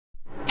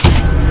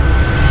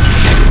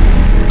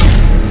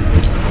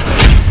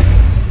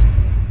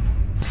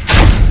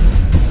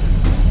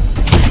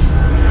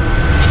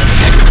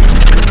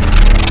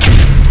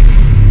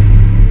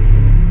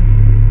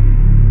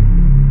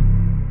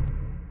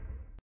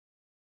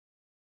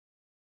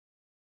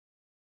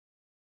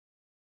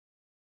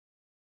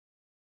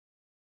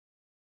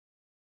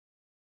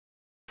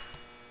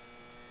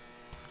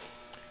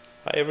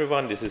Hi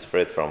everyone, this is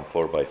Fred from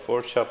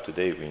 4x4 Shop.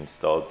 Today we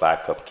installed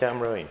backup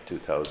camera in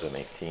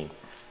 2018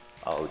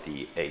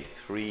 Audi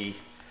A3.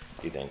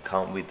 Didn't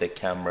come with the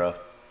camera.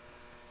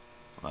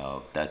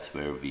 That's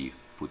where we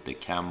put the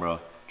camera,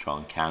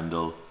 trunk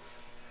handle.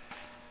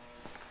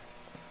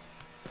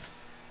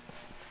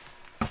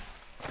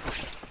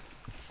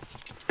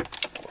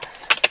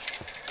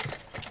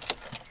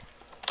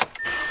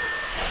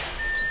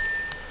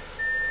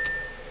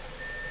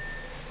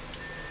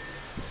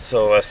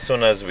 So as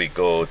soon as we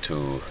go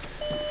to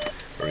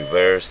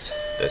reverse,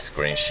 the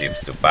screen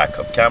shifts to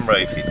backup camera.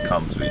 If it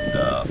comes with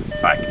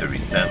factory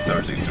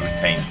sensors, it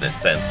retains the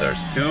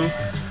sensors too.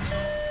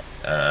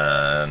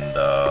 And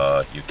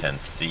you can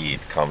see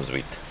it comes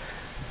with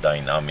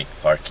dynamic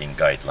parking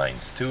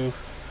guidelines too.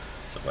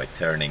 So by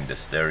turning the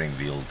steering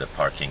wheel, the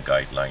parking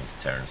guidelines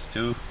turns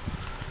too.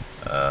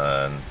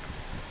 And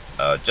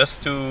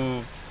just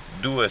to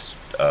do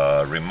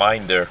a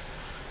reminder,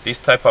 these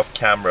type of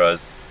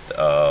cameras,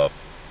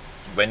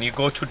 when you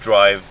go to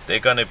drive, they're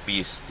gonna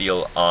be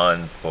still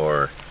on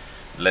for,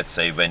 let's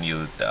say, when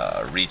you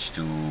reach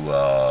to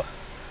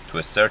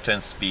a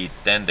certain speed,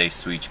 then they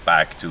switch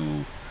back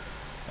to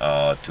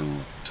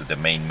the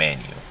main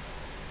menu.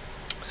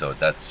 So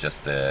that's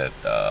just a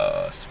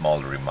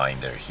small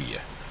reminder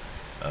here.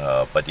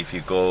 But if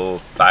you go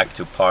back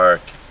to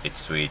park, it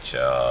switch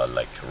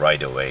like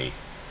right away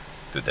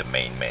to the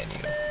main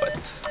menu.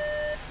 But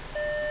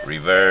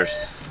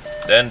reverse,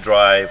 then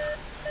drive,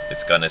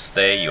 it's gonna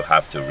stay. You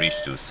have to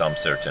reach to some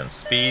certain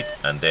speed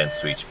and then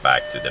switch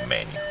back to the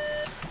menu.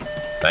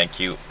 Thank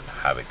you.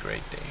 Have a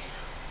great day.